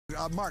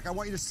Mark, I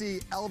want you to see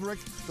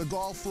LDRICK, the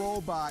golf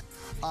robot.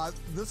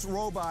 This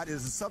robot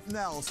is something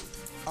else.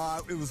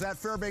 It was at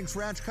Fairbanks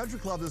Ranch Country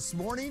Club this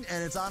morning,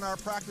 and it's on our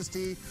practice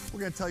tee. We're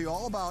going to tell you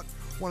all about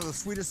one of the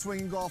sweetest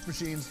swinging golf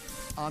machines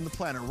on the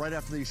planet right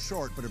after these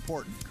short but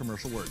important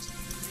commercial words.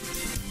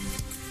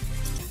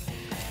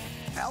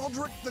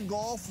 LDRICK, the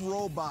golf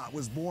robot,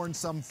 was born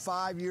some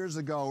 5 years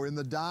ago in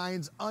the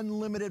Dines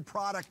Unlimited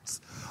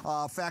Products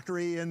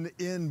factory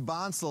in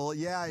Bonsall.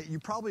 Yeah, you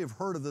probably have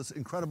heard of this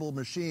incredible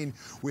machine.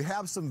 We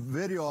have some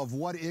video of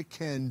what it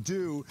can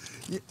do.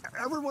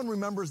 Everyone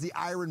remembers the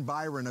Iron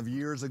Byron of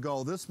years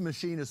ago. This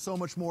machine is so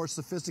much more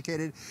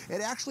sophisticated.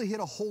 It actually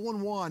hit a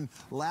hole-in-one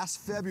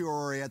last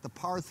February at the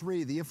par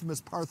 3, the infamous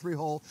par 3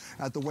 hole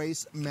at the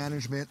Waste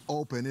Management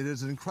Open. It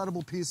is an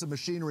incredible piece of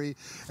machinery,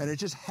 and it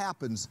just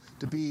happens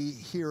to be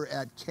here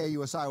at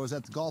KUSI. I was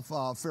at the Golf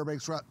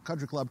Fairbanks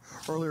Country Club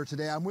earlier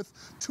today. I'm with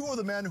two of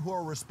the men who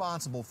are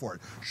responsible for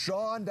it.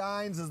 Sean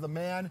Dines is the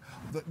man.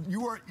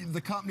 You are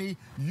the company.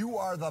 You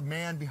are the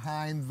man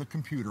behind the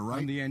computer, right?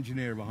 I'm the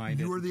engineer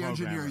behind it. You are the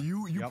engineer.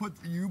 You Yep.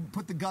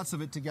 put the guts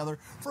of it together.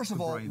 First of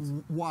all,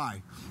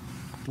 why?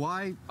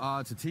 Why?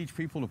 To teach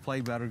people to play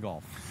better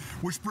golf.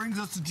 Which brings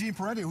us to Gene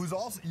Parenti, who's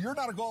also, you're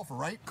not a golfer,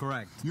 right?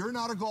 Correct. You're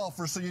not a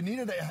golfer, so you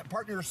needed to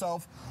partner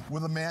yourself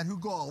with a man who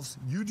golfs.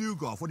 You do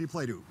golf. What do you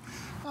play to?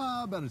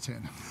 About a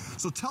 10.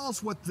 So tell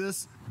us what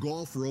this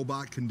golf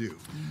robot can do.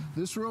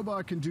 This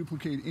robot can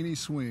duplicate any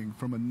swing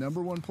from a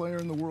 #1 player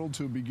in the world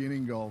to a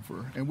beginning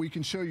golfer. And we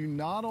can show you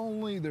not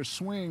only their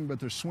swing, but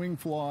their swing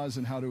flaws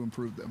and how to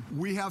improve them.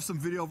 We have some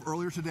video of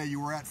earlier today.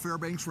 You were at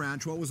Fairbanks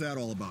Ranch. What was that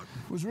all about?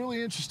 It was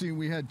really interesting.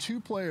 We had two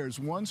players,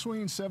 one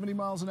swinging 70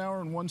 miles an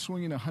hour and one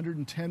swinging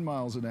 110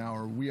 miles an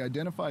hour. We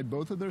identified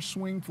both of their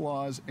swing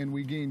flaws, and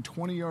we gained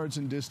 20 yards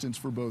in distance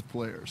for both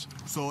players.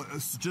 So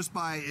it's just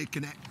by, it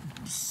can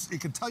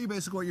tell you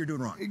basically what you're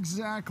doing wrong.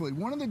 Exactly.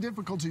 One of the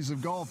difficulties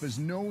of golf is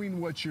knowing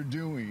what you're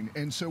doing.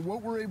 And so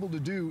what we're able to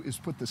do is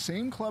put the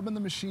same club in the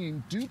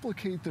machine,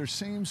 duplicate their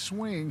same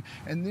swing,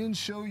 and then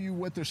show you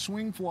what their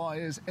swing flaw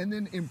is, and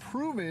then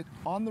improve it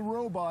on the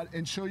robot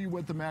and show you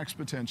what the max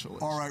potential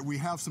is. All right, we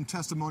have some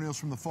testimonials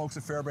from the folks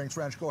at Fairbanks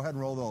Ranch. Go ahead and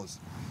roll those.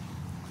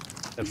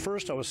 At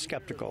first I was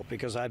skeptical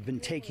because I've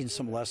been taking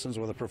some lessons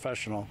with a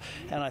professional,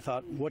 and I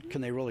thought, what can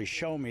they really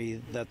show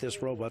me that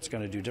this robot's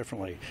going to do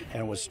differently?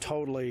 And it was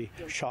totally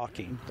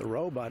shocking. The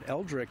robot,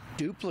 LDRICK,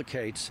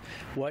 duplicates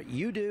what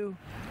you do,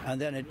 and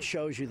then it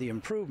shows you the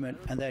improvement,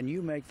 and then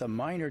you make the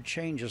minor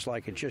changes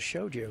like it just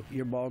showed you.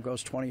 Your ball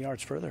goes 20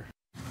 yards further.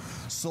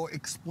 So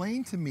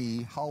explain to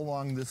me how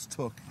long this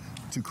took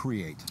to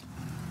create.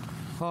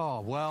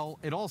 Oh, well,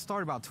 it all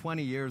started about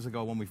 20 years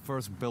ago when we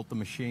first built the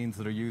machines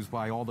that are used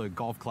by all the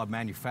golf club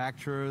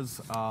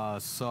manufacturers.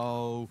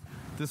 So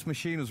this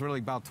machine was really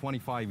about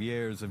 25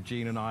 years of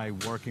Gene and I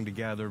working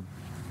together,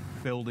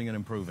 building and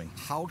improving.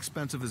 How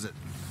expensive is it?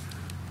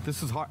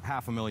 This is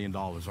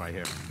 $500,000 right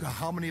here.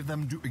 How many of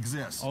them do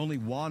exist? Only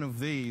one of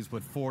these,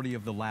 but 40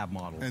 of the lab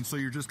models. And so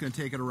you're just going to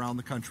take it around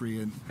the country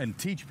and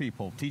teach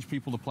people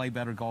to play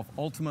better golf.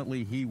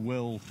 Ultimately, he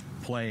will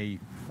play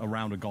a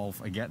round of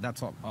golf again.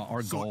 That's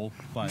our goal,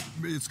 but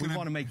we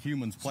want to make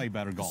humans play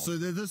better golf. So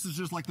this is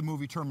just like the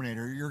movie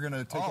Terminator. You're going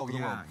to take over the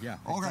world. Yeah,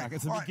 okay. Exactly.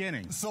 It's the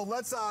beginning. Right. So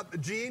let's,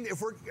 Gene,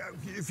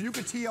 if you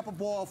could tee up a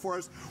ball for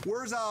us.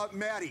 Where's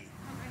Maddie?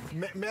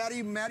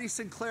 Maddie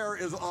Sinclair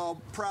is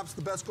perhaps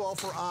the best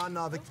golfer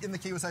in the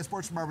KUSI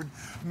Sports Department.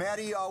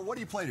 Maddie, what do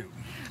you play to?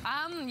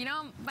 You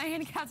know, my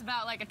handicap's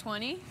about like a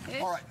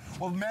 20-ish. All right.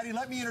 Well, Maddie,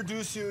 let me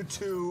introduce you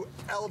to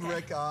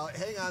LDRICK.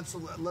 Hang on,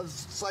 so let's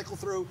cycle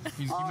through.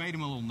 You made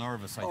him a little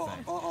nervous, I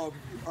think. All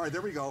right,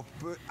 there we go.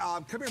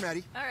 Come here,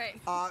 Maddie. All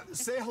right.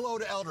 Say hello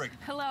to LDRICK.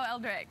 Hello,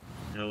 LDRICK.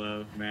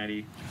 Hello,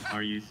 Maddie.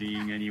 Are you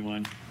seeing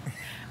anyone?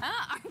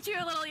 Aren't you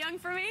a little young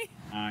for me?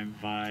 I'm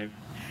 5.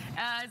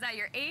 Is that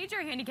your age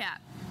or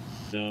handicap?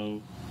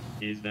 So,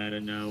 is that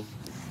a no?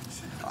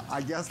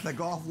 I guess the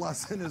golf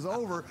lesson is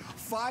over.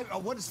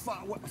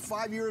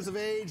 5 years of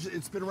age?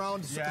 It's been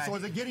around. Yeah, so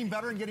is it getting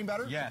better and getting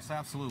better? Yes,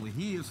 absolutely.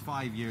 He is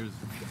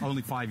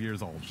only 5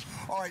 years old.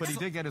 All right, but he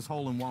did get his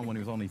hole-in-one when he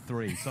was only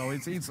 3, so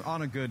he's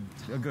on a good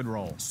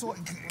roll. So,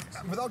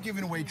 without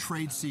giving away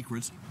trade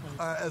secrets,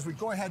 as we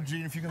go ahead,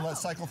 Gene, if you can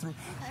let's cycle through,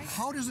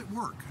 how does it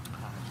work?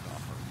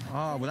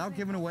 Without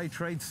giving away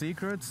trade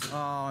secrets,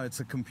 it's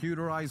a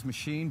computerized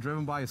machine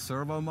driven by a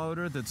servo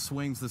motor that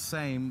swings the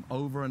same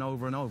over and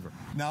over and over.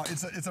 Now,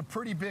 it's a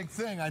pretty big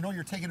thing. I know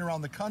you're taking it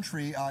around the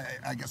country. I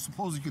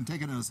suppose you can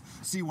take it in a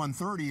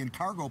C-130 and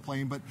cargo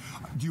plane, but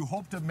do you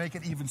hope to make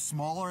it even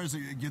smaller as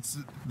it gets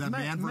that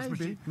man versus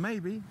machine?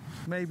 Maybe.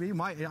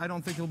 I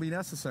don't think it'll be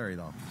necessary,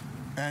 though.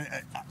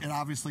 And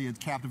obviously it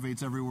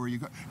captivates everywhere you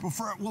go.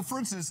 Well, for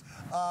instance,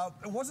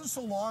 it wasn't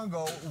so long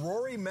ago,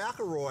 Rory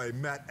McIlroy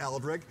met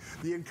Eldrick.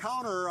 The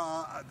encounter,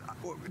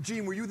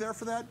 Gene, were you there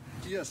for that?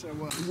 Yes, I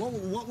was.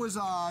 What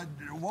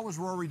was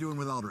Rory doing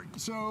with Eldrick?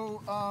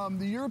 So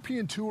the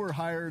European Tour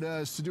hired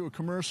us to do a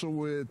commercial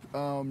with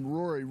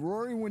Rory.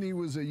 Rory, when he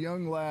was a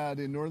young lad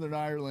in Northern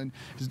Ireland,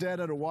 his dad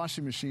had a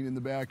washing machine in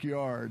the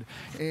backyard.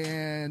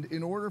 And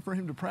in order for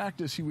him to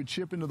practice, he would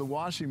chip into the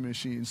washing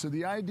machine. So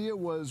the idea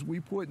was we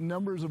put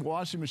numbers of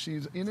washing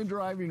machines in a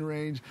driving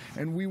range,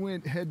 and we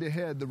went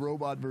head-to-head, the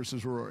robot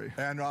versus Rory.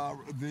 And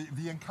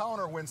the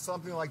encounter went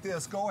something like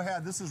this. Go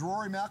ahead. This is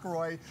Rory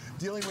McIlroy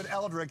dealing with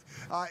Eldrick.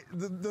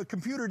 The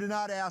computer did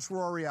not ask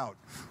Rory out.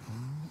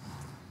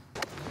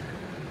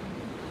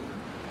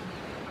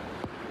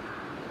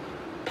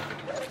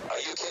 Are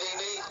you kidding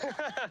me? You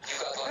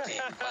got lucky.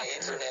 My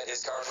internet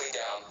is currently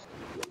down.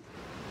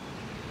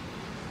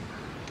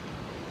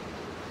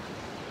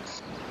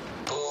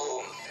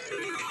 Boom.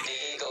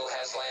 The Eagle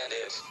has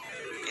landed.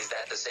 Is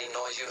that the same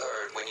noise you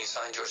heard when you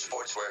signed your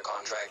sportswear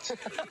contract?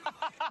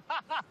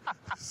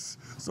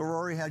 So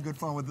Rory had good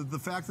fun with it. The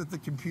fact that the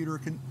computer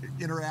can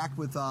interact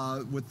with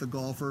the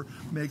golfer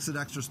makes it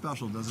extra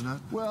special, doesn't it?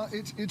 Well,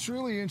 it's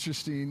really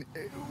interesting.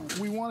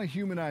 We want to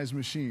humanize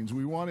machines.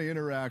 We want to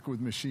interact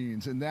with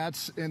machines, and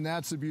that's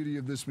the beauty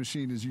of this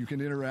machine is you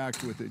can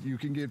interact with it. You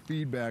can get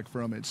feedback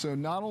from it. So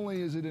not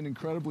only is it an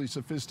incredibly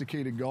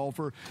sophisticated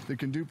golfer that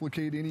can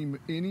duplicate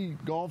any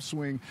golf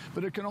swing,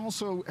 but it can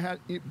also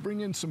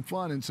bring in some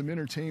fun and some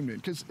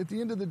entertainment. Because at the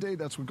end of the day,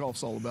 that's what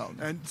golf's all about.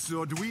 And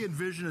so, do we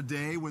envision a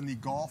day when the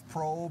Golf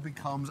Pro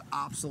becomes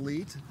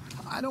obsolete?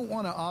 I don't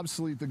want to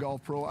obsolete the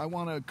Golf Pro. I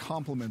want to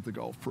complement the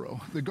Golf Pro.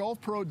 The Golf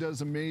Pro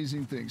does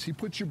amazing things. He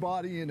puts your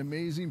body in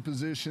amazing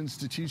positions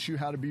to teach you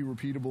how to be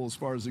repeatable as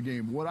far as the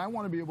game. What I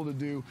want to be able to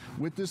do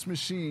with this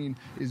machine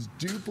is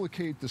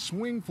duplicate the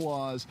swing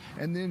flaws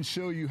and then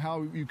show you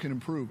how you can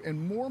improve.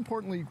 And more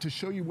importantly, to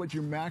show you what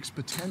your max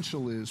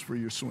potential is for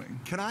your swing.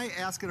 Can I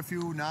ask it a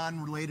few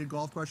non-related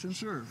golf questions?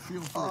 Sure,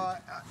 feel free.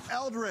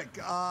 Eldrick,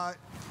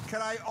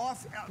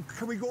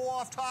 can we go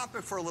off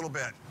topic for a little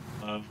bit?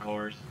 Of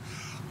course.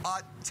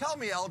 Tell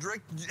me,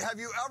 Eldrick, have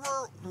you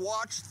ever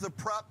watched the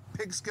Prep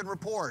Pigskin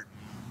Report?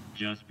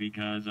 Just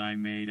because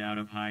I'm made out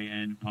of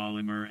high-end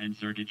polymer and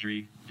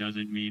circuitry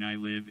doesn't mean I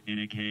live in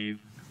a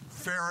cave.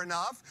 Fair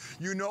enough.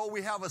 You know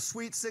we have a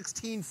Sweet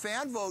 16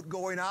 fan vote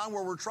going on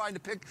where we're trying to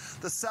pick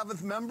the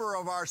 7th member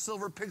of our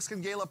Silver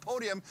Pigskin Gala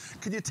podium.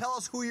 Can you tell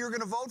us who you're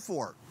going to vote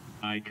for?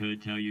 I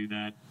could tell you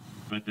that,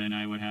 but then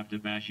I would have to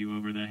bash you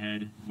over the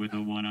head with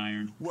a 1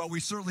 iron. Well, we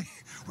certainly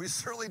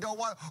don't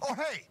want. Oh,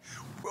 hey,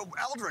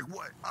 Eldrick,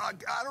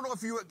 I don't know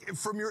if you,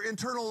 from your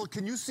internal,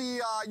 can you see?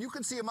 You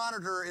can see a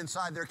monitor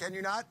inside there, can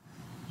you not?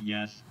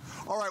 Yes.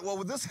 All right, well,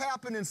 this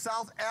happened in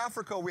South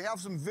Africa. We have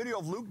some video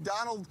of Luke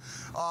Donald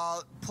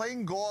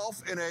playing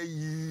golf in a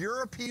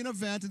European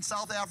event in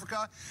South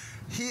Africa.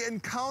 He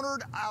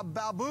encountered a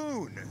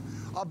baboon.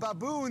 A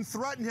baboon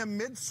threatened him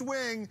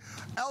mid-swing.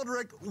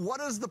 Eldrick,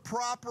 what is the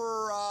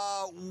proper,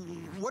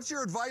 what's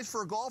your advice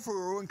for a golfer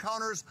who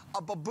encounters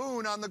a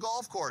baboon on the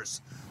golf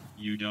course?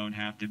 You don't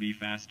have to be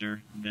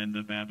faster than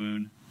the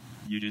baboon.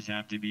 You just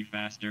have to be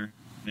faster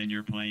than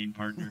your playing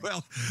partner.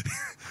 Well,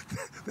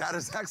 that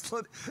is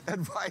excellent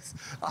advice.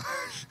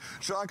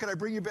 Sean, can I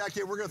bring you back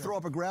here? We're going to throw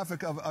up a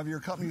graphic of your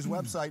company's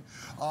website.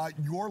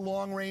 Your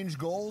long-range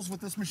goals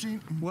with this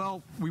machine?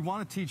 Well, we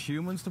want to teach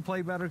humans to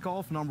play better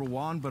golf, number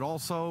one, but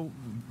also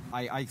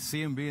I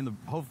see him being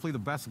hopefully the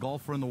best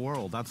golfer in the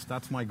world.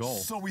 That's my goal.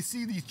 So we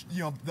see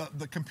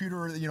the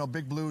computer,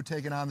 Big Blue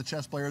taking on the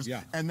chess players,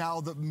 yeah. And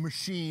now the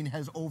machine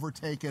has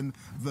overtaken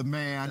the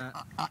man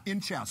in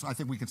chess, I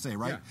think we could say,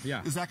 right?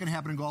 Yeah. Is that going to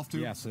happen in golf too?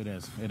 Yes, it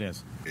is. It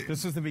is.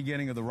 This is the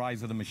beginning of the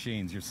rise of the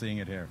machines. You're seeing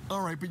it here.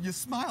 All right, but you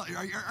smile.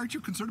 Aren't you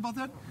concerned about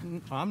that?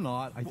 I'm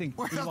not. I think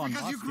Elon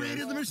because you Musk created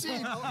is. the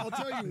machine. I'll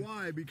tell you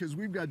why, because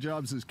we've got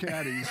jobs as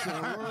caddies, so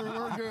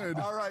we're good.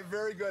 All right,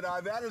 very good.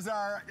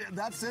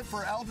 That's it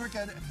for Eldrick.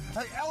 And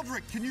hey,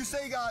 Eldrick, can you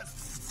say,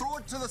 throw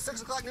it to the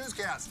 6 o'clock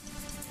newscast?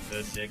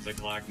 The 6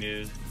 o'clock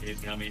news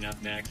is coming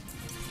up next.